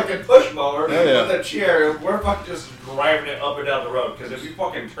 like a fucking push mower Yeah. with a chair. We're fucking just driving it up and down the road, because if you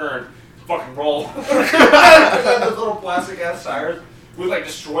fucking turn, fucking roll. Because those little plastic ass tires, we like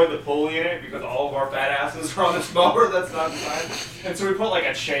destroyed the pulley in it because all of our fat asses are on this mower that's not designed. And so we put like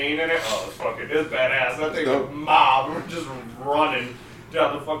a chain in it. Oh, it is badass. That thing was mob. We're just running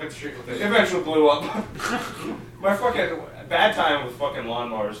down the fucking street with it. Eventually blew up. My fucking bad time with fucking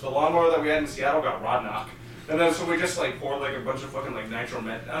lawnmowers. The lawnmower that we had in Seattle got rod knock. And then so we just like poured like a bunch of fucking like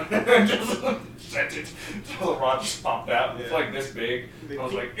nitromet down it and just sent it until the rod just popped out. It's like this big. I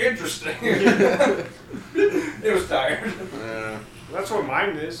was like, interesting. It was tired. Yeah. That's what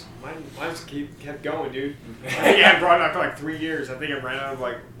mine is. Mine's kept going, dude. I think I had brought it out for like 3 years. I think I ran out of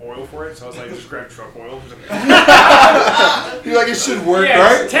like oil for it, so I was like, just grab truck oil. You're like, it should work, Yeah,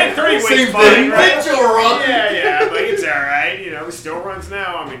 right? 1030 Same weighs fine, thing. right? Bitch, you're wrong. Yeah, like it's alright. You know, it still runs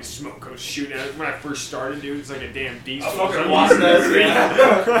now. I mean, smoke was shooting out. When I first started, dude, it's like a damn diesel. I fucking lost that.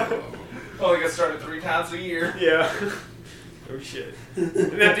 Yeah. Only got started 3 times a year. Yeah. Oh shit.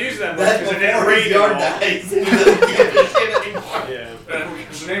 Didn't have to use that much That's because it before didn't his rain yard at all. dies. And he doesn't give a shit anymore. Yeah.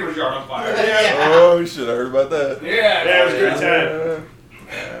 Because the neighbor's yard on fire. Yeah. Oh shit! I heard about that. Yeah, Yeah, it was a good time.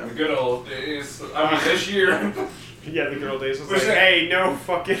 Yeah. The good old days. I mean, this year. Yeah, the good old days. I was Was like, it- hey, no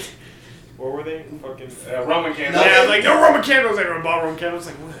fucking. What were they? Fucking. Roman candles. Yeah, I was like, no Roman candles. Everyone bought Roman candles.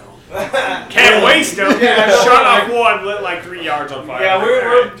 Like, well. Can't waste them. Yeah, Shut off like- one, lit like 3 yards on fire. Yeah, Like,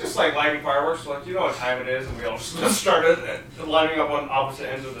 we're just like lighting fireworks. Like, you know what time it is, and we all just started lining up on opposite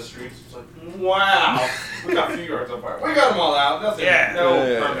ends of the streets. It's like, wow, we got a few yards on fire. We got them all out. Nothing. Yeah. No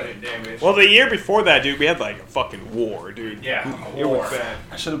Yeah. permanent damage. Well, the year before that, dude, we had like a fucking war, dude. yeah, It war. was bad.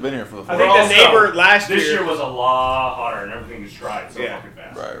 I should have been here for the I fourth. think We're the also- neighbor last This year. year was a lot hotter, and everything just dried so Yeah. fucking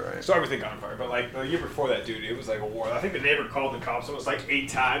fast. Right. So everything got on fire, but like the year before that, dude, it was like a war. I think the neighbor called the cops. It was like 8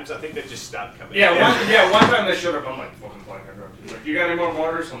 times. I think they just stopped coming. One time they showed up. I'm like, fucking blank. He's like, you got any more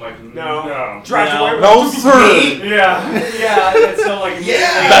mortars? I'm like, No. no. Drives away with No sir. Yeah. And so like,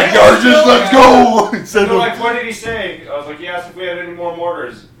 Yeah. Backyard, just let's go. And Send they're them. like, what did he say? I was like, he asked if we had any more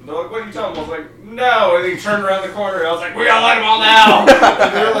mortars. And they're like, what are you telling him? I was like, no. And he turned around the corner. And I was like, we gotta light them all now.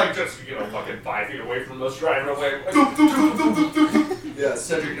 And they're like, just, fucking 5 feet away from us, driving away. Yeah,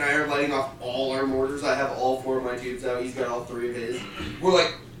 Cedric and I are lighting off all our mortars. I have all 4 of my tubes out. He's got all 3 of his. We're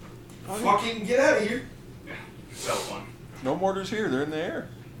like, fucking get out of here. So fun. No mortars here. They're in the air.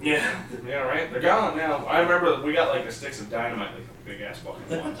 Yeah, right. They're gone now. I remember we got like the sticks of dynamite, like big ass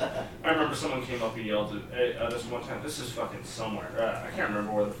fucking ones. I remember someone came up and yelled at us one time. This is fucking somewhere. I can't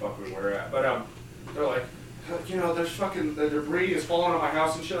remember where the fuck we were at, but they're like, there's fucking the debris is falling on my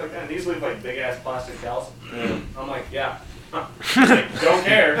house and shit like that. And these leave like big ass plastic towels. I'm like, yeah. Like, don't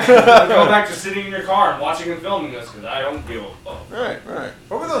care. Go back to sitting in your car and watching and filming this because I don't give a fuck. Right.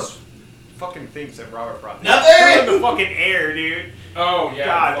 What were those fucking things that Robert brought? Nothing! They're in the fucking air, dude. Oh yeah,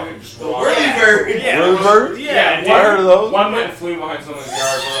 God, fucking dude. just The raw. whirly bird. Yeah. Whirly bird? Yeah, I heard of those. One went and flew behind someone's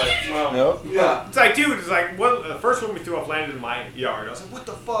yard. We're like, well. Yep. Yeah. It's like, dude, it's like, the first one we threw off landed in my yard. I was like, what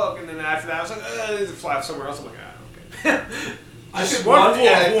the fuck? And then after that, I was like, there's a fly somewhere else. I'm like, okay. I Just took one one full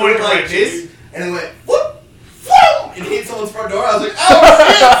and I of threw one it like direction, this, dude. and it went whoop, whoop, and hit someone's front door. I was like,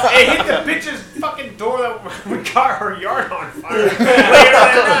 oh It hit the bitch's fucking door that we got her yard on fire later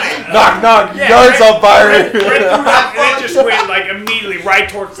that night. Knock. Yeah, Yard's right- on fire. Right through that, and it just went like immediately right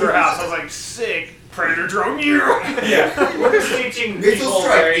towards their house. I was like, sick. Predator drone, you. Yeah, we're just teaching Missile people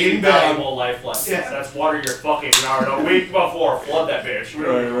strike very inbound. valuable life lessons. Yeah. That's water your fucking yard a week before, flood that bitch. We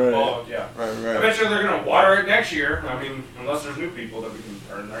don't give a Right. fuck, yeah. Right. Eventually they're gonna water it next year. I mean, unless there's new people that we can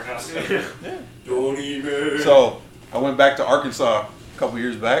burn their house. Don't even. So I went back to Arkansas a couple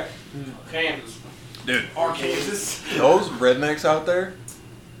years back. Kansas. Dude, Arkansas. those rednecks out there,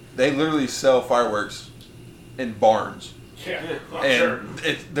 they literally sell fireworks in barns. Yeah, I'm And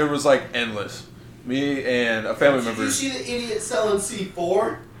sure. there was like endless. Me and a family Did member, you see the idiot selling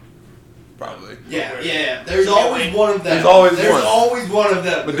C4? probably. Yeah. There's always one of them. There's always one. always one of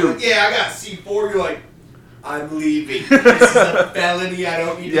them. But You're dude- like, yeah, I got C4. You're like, I'm leaving. This is a felony. I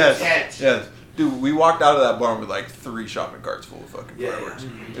don't need to catch. Yes. Dude, we walked out of that barn with like 3 shopping carts full of fucking Yeah. fireworks.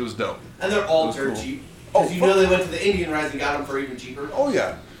 It was dope. And they're all It was dirt cool. cheap. Oh, Because you know they went to the Indian Rise and got them for even cheaper. Oh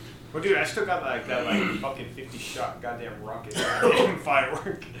yeah. Well, dude, I still got like that fucking 50-shot goddamn rocket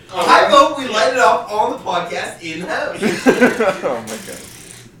firework. I vote we light it up on the podcast in house. Oh my god.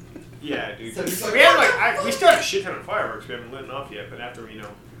 Yeah, dude. So it's like, we have we still have a shit ton of fireworks. We haven't lit off yet, but after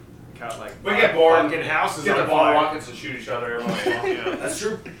got like We get bored. fucking houses Get on the ball fire. rockets and shoot each other every once in a while. Yeah. That's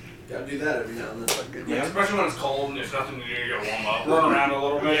true. Gotta do that every now and then. Yeah, especially when it's cold and there's nothing to do. You gotta warm up, run around a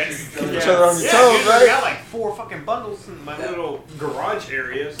little bit. Each other on your Yeah, toes, dude, right? We got like 4 fucking bundles in my little garage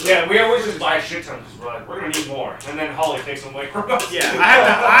area. So. Yeah, we always just buy a shit ton because we're like, we're gonna need more, and then Holly takes them away from us. Yeah,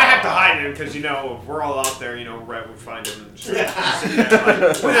 I have to hide them because if we're all out there, Red would find them and just sit there like,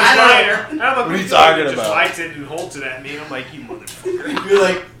 with his lighter. I'm like, What are you talking just about? lights it and holds it at me. And I'm like, you motherfucker. You're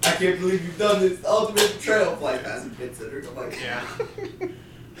like, I can't believe you've done this. Ultimate betrayal. Fly past and pit sitter. I'm like, Yeah.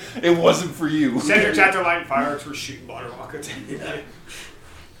 It wasn't for you. Cedric's out there lighting fireworks. We're shooting water rockets. yeah.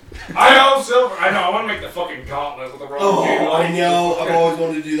 I know, Silver. I know. I want to make the fucking gauntlet with the rubber band. Oh, I know. I've always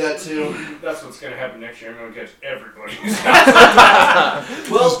wanted to do that too. That's what's gonna happen next year. I'm gonna catch everybody.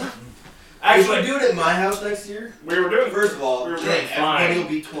 Well, Actually, if we do it at my house next year, we were doing first of all, we were then doing everybody fine will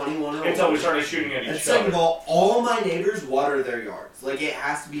be 21 or until we older. started shooting at And each second of other. all my neighbors water their yards. Like, it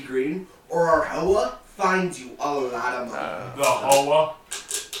has to be green, or our HOA finds you a lot of money. The HOA.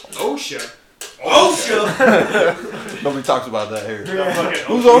 OSHA. OSHA! Nobody talks about that here. The fucking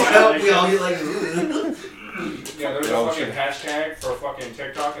Who's OSHA? We all get like, Yeah, there's a OSHA. fucking hashtag for fucking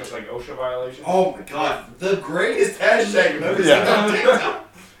TikTok. And it's like OSHA violation. oh my god, the greatest hashtag I've ever Yeah. seen on TikTok.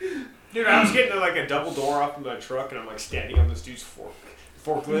 Dude, I was getting like a double door off of my truck, and I'm like standing on this dude's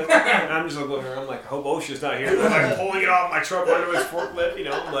forklift, and I'm just like looking around. I'm like, hope OSHA's not here. I'm like pulling it off my truck onto his forklift.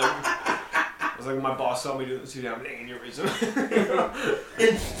 I'm like, I was like, my boss saw me doing this, dude. I'm an aneurysm.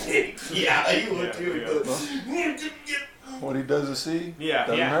 Yeah, you would too. What he does to see Yeah,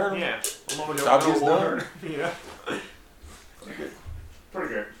 doesn't hurt him. yeah. I'm Job gets done. Yeah.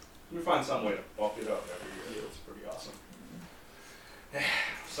 Pretty good. We find some way to bump it up every year. It's pretty awesome.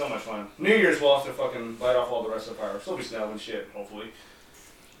 So much fun. New Year's we'll have to fucking light off all the rest of the fireworks. There'll be snow and shit, hopefully.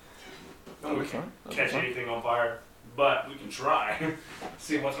 No, we can't catch anything on fire, but we can try.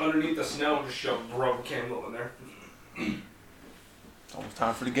 See what's underneath the snow and just shove a rubber candle in there. It's almost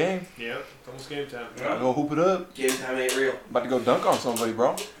time for the game. Yeah, it's almost game time. Gotta go hoop it up. Game time ain't real. About to go dunk on somebody,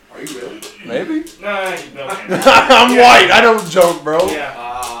 bro. Are you really? Maybe. Nah, no can't. I'm white. I don't joke, bro.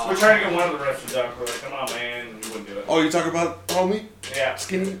 Yeah. We're trying to get one of the refs to dunk. We're like, come on, man. And he wouldn't do it. Oh, you talking about homie? Yeah.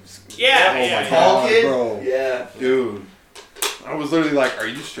 Skinny? Yeah, Oh yeah. my Tall God, kid? bro. Yeah. Dude. I was literally like, are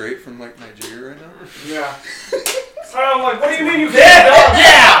you straight from like Nigeria right now? Yeah. So I'm like, what do you mean you can't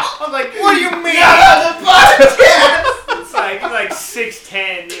Yeah! I was like, what do you mean? the podcast! He's like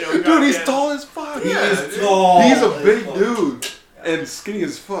 6'10", Dude, he's tall as fuck. He is tall. He's a big as fuck. dude. And skinny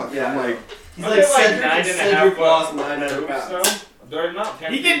as fuck. Yeah. I'm like, He's Are like they Cedric, 9.5 and Cedric lost foot 900 moves, pounds. though? They're not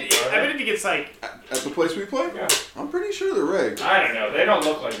 10 He feet, can. are I they? bet if he gets like, at the place we play? Yeah. I'm pretty sure they're rigged. I don't know. They don't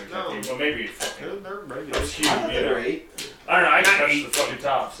look like they're 10 No. feet, but maybe fucking. they're regular. That's huge, I thought they were 8. I don't know. I Not just touched 8 the fucking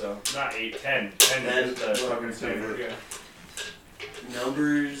top, so not 8, 10. 10 is the fucking standard. Yeah.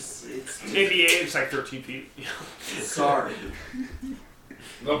 Numbers, it's... NBA, it's like 13 feet. Sorry.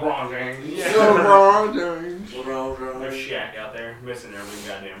 LeBron James. LeBron James. There's Shaq out there missing every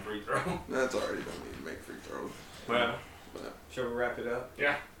goddamn free throw. That's already don't need to make free throws. Well, shall we wrap it up?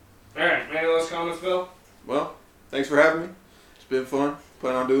 Alright, any last comments, Bill? Well, thanks for having me. It's been fun.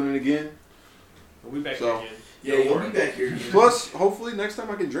 Plan on doing it again. We'll be back So- here again. Yeah, you'll be back here. Plus, hopefully next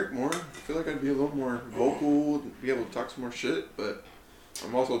time I can drink more. I feel like I'd be a little more vocal, be able to talk some more shit, but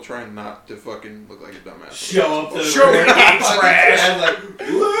I'm also trying not to fucking look like a dumbass. Show up to Show up to game trash. Like,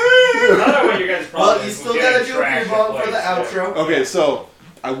 woo! I don't know what you guys' problem Well, you is still with gotta getting do your trash bump at for the places. outro. Okay, so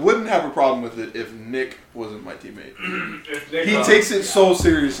I wouldn't have a problem with it if Nick wasn't my teammate. If they He go- takes it so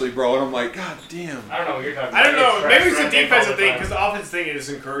seriously, bro, and I'm like, God damn. I don't know what you're talking about. I don't know. Trash Maybe it's a around Nick all defensive the thing time. because the offensive thing is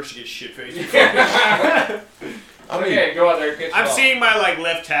encouraged to get shit faced. I mean, Okay, go out there, kiss I'm it off. seeing my like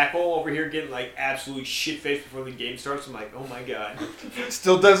left tackle over here getting like absolutely shit faced before the game starts. I'm like, oh my god.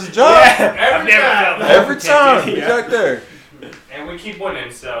 still does his job. I've never time. felt that. Every time. He's Yeah. right there. And we keep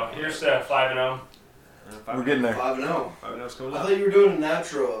winning, so here's to 5-0. We're getting there. 5-0. 5-0's coming I up. thought you were doing a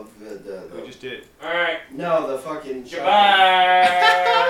natural of the We just did. no, the fucking shot. Goodbye.